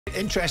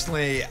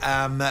Interestingly,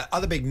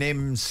 other big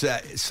names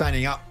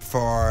signing up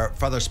for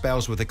further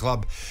spells with the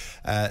club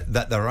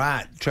that they're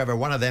at. Trevor,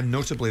 one of them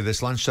notably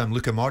this lunchtime,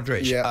 Luka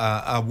Modric,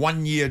 a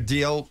one-year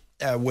deal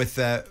with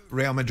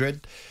Real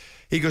Madrid.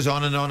 He goes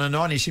on and on and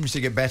on. He seems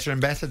to get better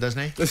and better,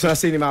 doesn't he? Listen, I've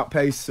seen him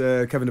outpace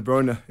Kevin De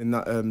Bruyne in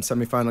that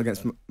semi-final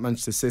against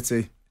Manchester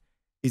City.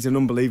 He's an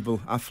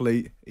unbelievable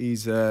athlete.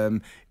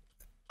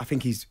 I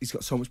think he's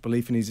got so much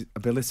belief in his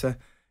ability.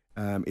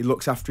 He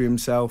looks after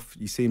himself.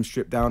 You see him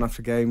stripped down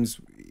after games,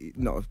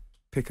 not a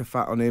pick a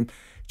fat on him.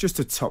 Just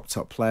a top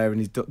player,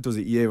 and he does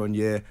it year on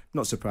year.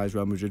 Not surprised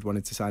Real Madrid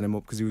wanted to sign him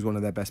up because he was one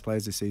of their best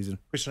players this season.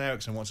 Christian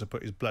Eriksen wants to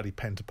put his bloody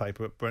pen to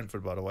paper at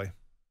Brentford, by the way.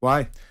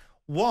 Why?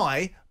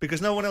 Why?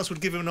 Because no one else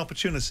would give him an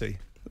opportunity.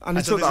 And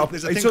there's a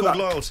thing called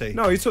loyalty.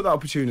 No, he took that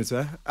opportunity,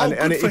 and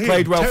good he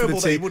played well Terrible for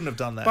the that team. he wouldn't have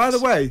done that. By the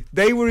way,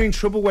 they were in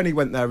trouble when he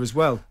went there as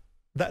well.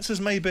 That's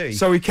as may be.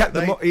 So he kept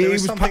them. He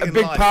was a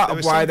big part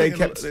of why they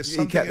kept.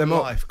 He kept them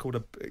up.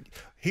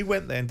 He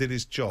went there and did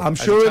his job. I'm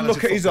sure he'll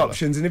look at his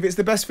options, and if it's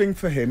the best thing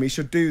for him, he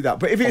should do that.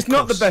 But if it's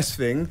not the best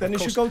thing, then he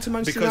should go to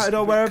Manchester United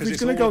or wherever he's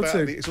going to go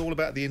to. It's all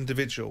about the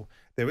individual.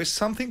 There is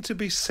something to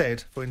be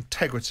said for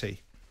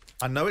integrity.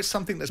 I know it's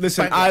something that's.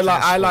 Listen, I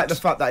like the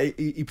fact that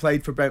he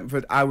played for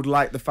Brentford. I would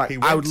like the fact.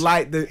 I would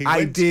like the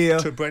idea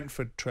to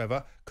Brentford,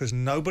 Trevor, because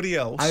nobody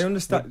else. I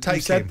understand. Would take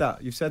you said him.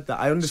 that. You said that.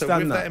 I understand so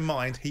with that. that in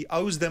mind, he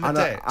owes them a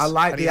debt. I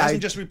like and he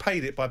hasn't just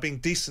repaid it by being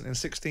decent in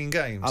 16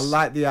 games. I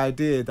like the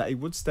idea that he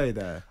would stay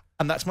there.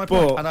 And that's my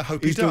point. And I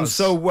hope he does. He's done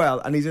so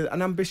well, and he's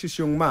an ambitious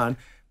young man.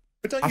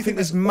 But don't you I think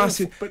there's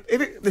massive. But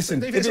if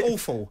it's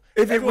awful.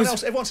 Everyone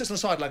sits on the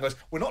sideline and goes,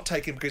 "We're not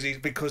taking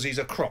because he's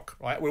a crock,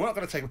 right? We're not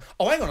going to take him."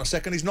 Oh, hang on a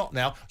second, he's not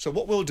now. So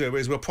what we'll do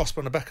is we'll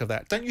prosper on the back of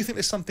that. Don't you think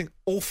there's something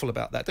awful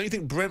about that? Don't you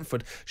think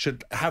Brentford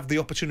should have the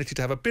opportunity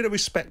to have a bit of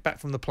respect back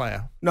from the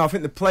player? No, I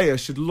think the player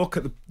should look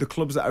at the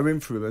clubs that are in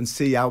for him and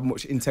see how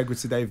much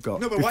integrity they've got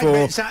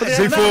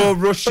before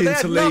rushing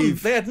to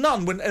leave. They had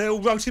none when they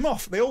all wrote him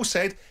off. They all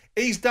said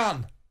he's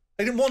done.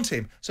 They didn't want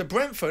him. So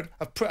Brentford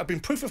have been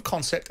proof of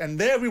concept, and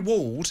their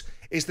reward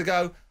is to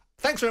go,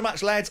 "Thanks very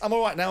much, lads. I'm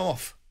all right now,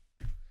 off."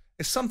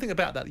 There's something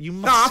about that you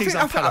must see.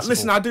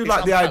 Listen, I do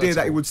like the idea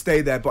that he would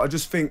stay there, but I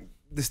just think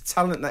this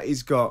talent that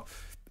he's got,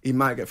 he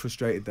might get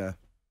frustrated there.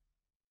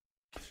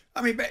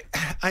 I mean, but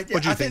I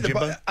think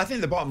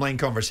the bottom line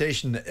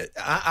conversation.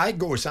 I'd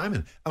go with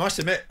Simon. I must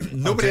admit,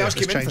 nobody else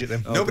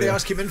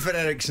came in for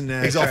Eriksen.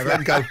 He's off. Let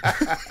him go.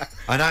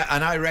 and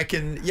I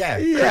reckon,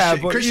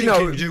 Christian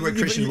can do what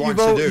Christian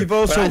wants to do. You've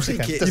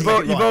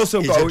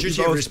also got a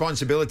duty of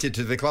responsibility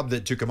to the club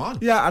that took him on.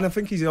 Yeah, and I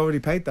think he's already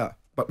paid that,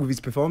 but with his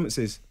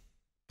performances.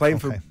 Playing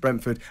for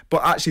Brentford,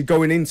 but actually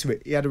going into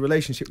it, he had a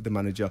relationship with the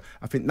manager.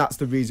 I think that's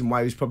the reason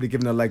why he was probably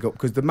given a leg up,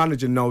 because the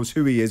manager knows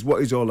who he is, what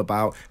he's all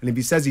about, and if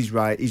he says he's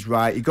right, he's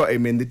right. He got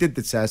him in, they did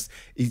the test,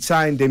 he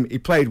signed him, he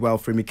played well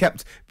for him, he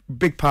kept a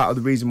big part of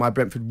the reason why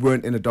Brentford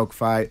weren't in a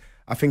dogfight.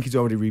 I think he's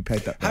already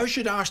repaid that. How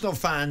should Arsenal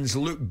fans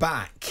look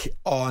back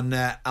on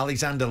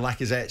Alexander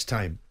Lacazette's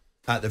time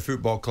at the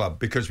football club?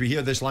 Because we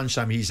hear this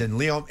lunchtime he's in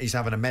Lyon, he's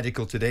having a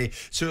medical today,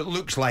 so it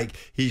looks like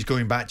he's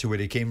going back to where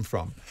he came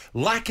from.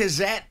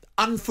 Lacazette,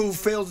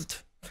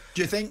 unfulfilled,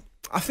 do you think?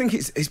 I think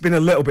it's been a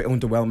little bit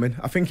underwhelming.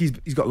 I think he's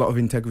got a lot of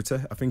integrity.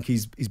 I think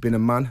he's been a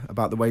man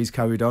about the way he's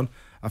carried on.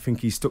 I think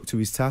he's stuck to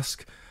his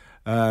task.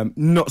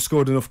 Not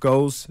scored enough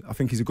goals. I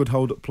think he's a good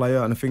hold-up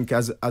player, and I think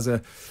as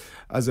a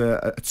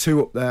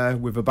two up there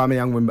with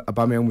Aubameyang when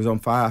Aubameyang was on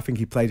fire, I think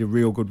he played a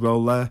real good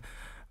role there.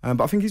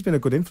 But I think he's been a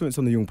good influence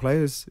on the young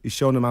players. He's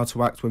shown them how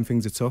to act when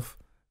things are tough.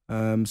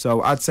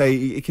 So I'd say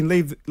he can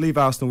leave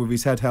Arsenal with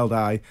his head held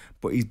high,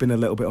 but he's been a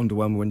little bit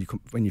underwhelming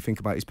when you think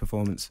about his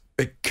performance.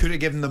 But could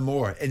have given them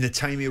more in the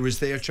time he was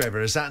there,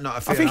 Trevor. Is that not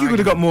a fair I think he argument? would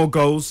have got more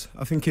goals.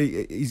 I think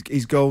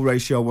his goal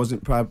ratio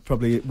wasn't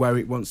probably where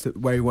he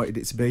wanted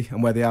it to be,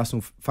 and where the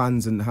Arsenal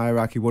fans and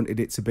hierarchy wanted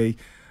it to be.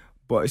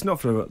 But it's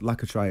not for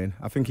lack of trying.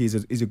 I think he's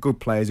a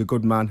good player, he's a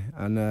good man,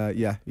 and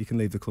he can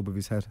leave the club with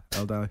his head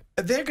held high.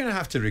 They're going to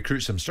have to recruit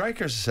some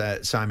strikers,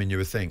 Simon, you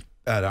would think,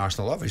 at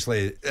Arsenal.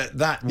 Obviously,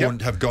 that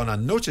won't have gone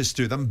unnoticed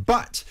to them.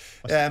 But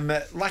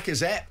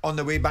Lacazette on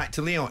the way back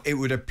to Lyon, it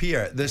would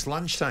appear this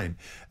lunchtime.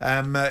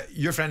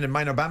 Your friend and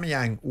mine,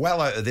 Aubameyang, well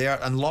out of there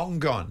and long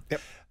gone.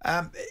 Yep.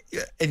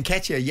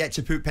 Nketiah yet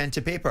to put pen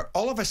to paper.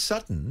 All of a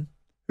sudden,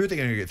 who are they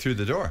going to get through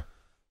the door?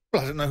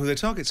 Well, I don't know who their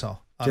targets are.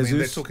 I Jesus. mean,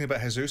 they're talking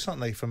about Jesus, aren't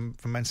they, from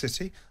Man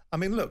City? I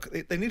mean, look,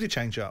 they need to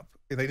change up.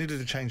 They needed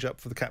to change up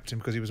for the captain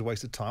because he was a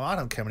waste of time. I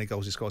don't care how many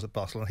goals he scores at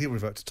Barcelona. He'll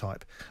revert to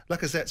type.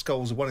 Lacazette's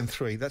goals are 1 in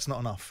 3. That's not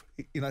enough.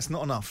 It's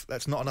not enough.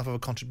 That's not enough of a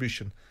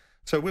contribution.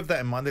 So with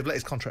that in mind, they've let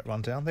his contract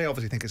run down. They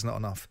obviously think it's not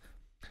enough.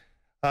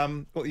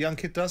 What the young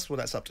kid does, well,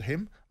 that's up to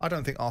him. I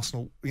don't think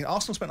Arsenal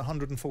spent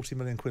 140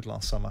 million quid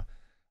last summer.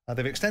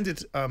 They've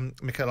extended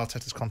Mikel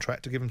Arteta's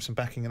contract to give him some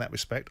backing in that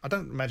respect. I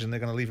don't imagine they're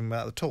going to leave him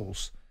without the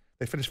tools.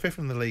 They finished 5th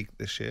in the league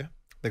this year.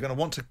 They're going to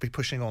want to be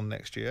pushing on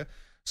next year.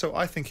 So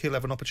I think he'll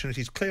have an opportunity.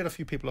 He's cleared a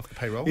few people off the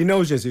payroll. He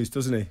knows Jesus,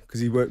 doesn't he? Because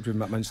he worked with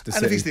him at Manchester City.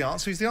 And if he's the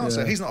answer, he's the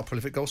answer. Yeah. He's not a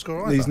prolific goal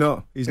scorer either. He's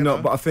not. He's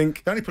not. But I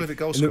think the only prolific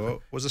goal scorer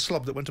was a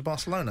slob that went to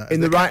Barcelona.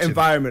 In the right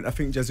environment, I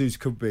think Jesus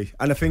could be.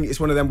 And I think it's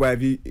one of them where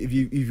if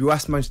you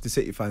ask Manchester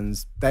City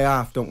fans, they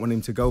don't want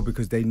him to go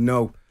because they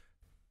know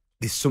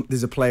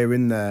there's a player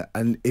in there,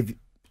 and if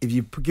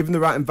you give him the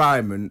right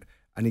environment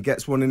and he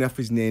gets one in off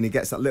his knee and he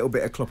gets that little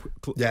bit of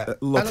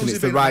look and it's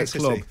the right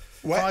club.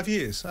 5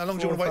 years. How long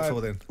do you want to wait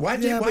for then? Why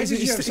did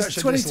you have such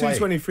a 22,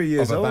 23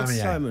 years old,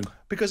 Simon?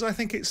 Because I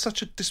think it's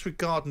such a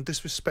disregard and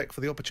disrespect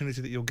for the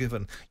opportunity that you're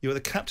given. You're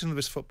the captain of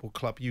this football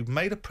club. You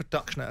made a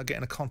production out of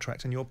getting a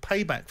contract, and your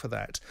payback for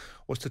that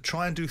was to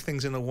try and do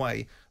things in a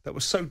way that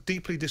was so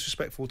deeply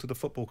disrespectful to the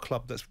football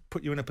club that's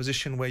put you in a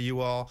position where you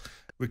are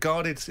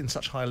regarded in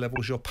such high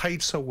levels, you're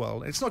paid so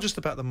well. It's not just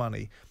about the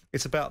money,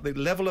 it's about the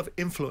level of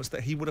influence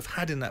that he would have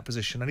had in that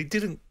position, and he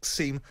didn't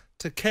seem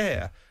to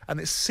care. And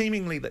it's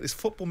seemingly that this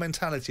football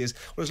mentality is,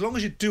 well, as long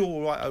as you do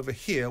all right over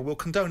here, we'll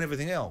condone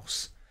everything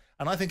else.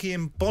 And I think he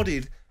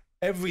embodied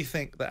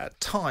everything that at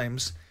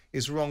times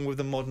is wrong with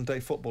the modern day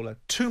footballer.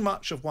 Too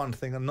much of one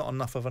thing and not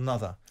enough of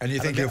another. And you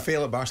think he'll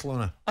fail at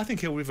Barcelona? I think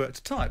he'll revert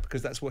to type,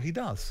 because that's what he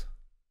does.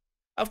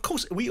 Of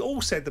course, we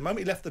all said the moment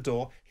he left the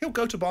door, he'll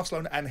go to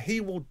Barcelona and he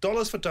will,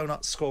 dollars for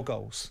donuts, score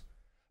goals.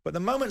 But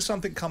the moment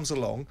something comes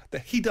along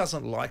that he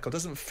doesn't like or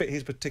doesn't fit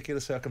his particular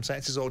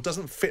circumstances or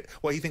doesn't fit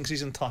what he thinks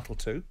he's entitled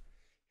to,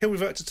 he'll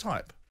revert to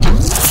type.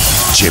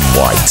 Jim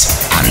White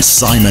and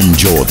Simon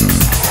Jordan.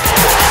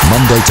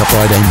 Monday to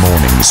Friday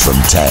mornings from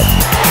 10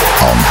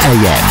 on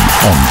AM,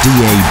 on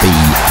DAB,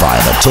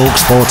 via the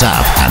talkSPORT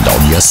app and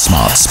on your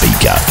smart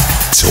speaker.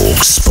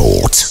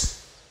 talkSPORT.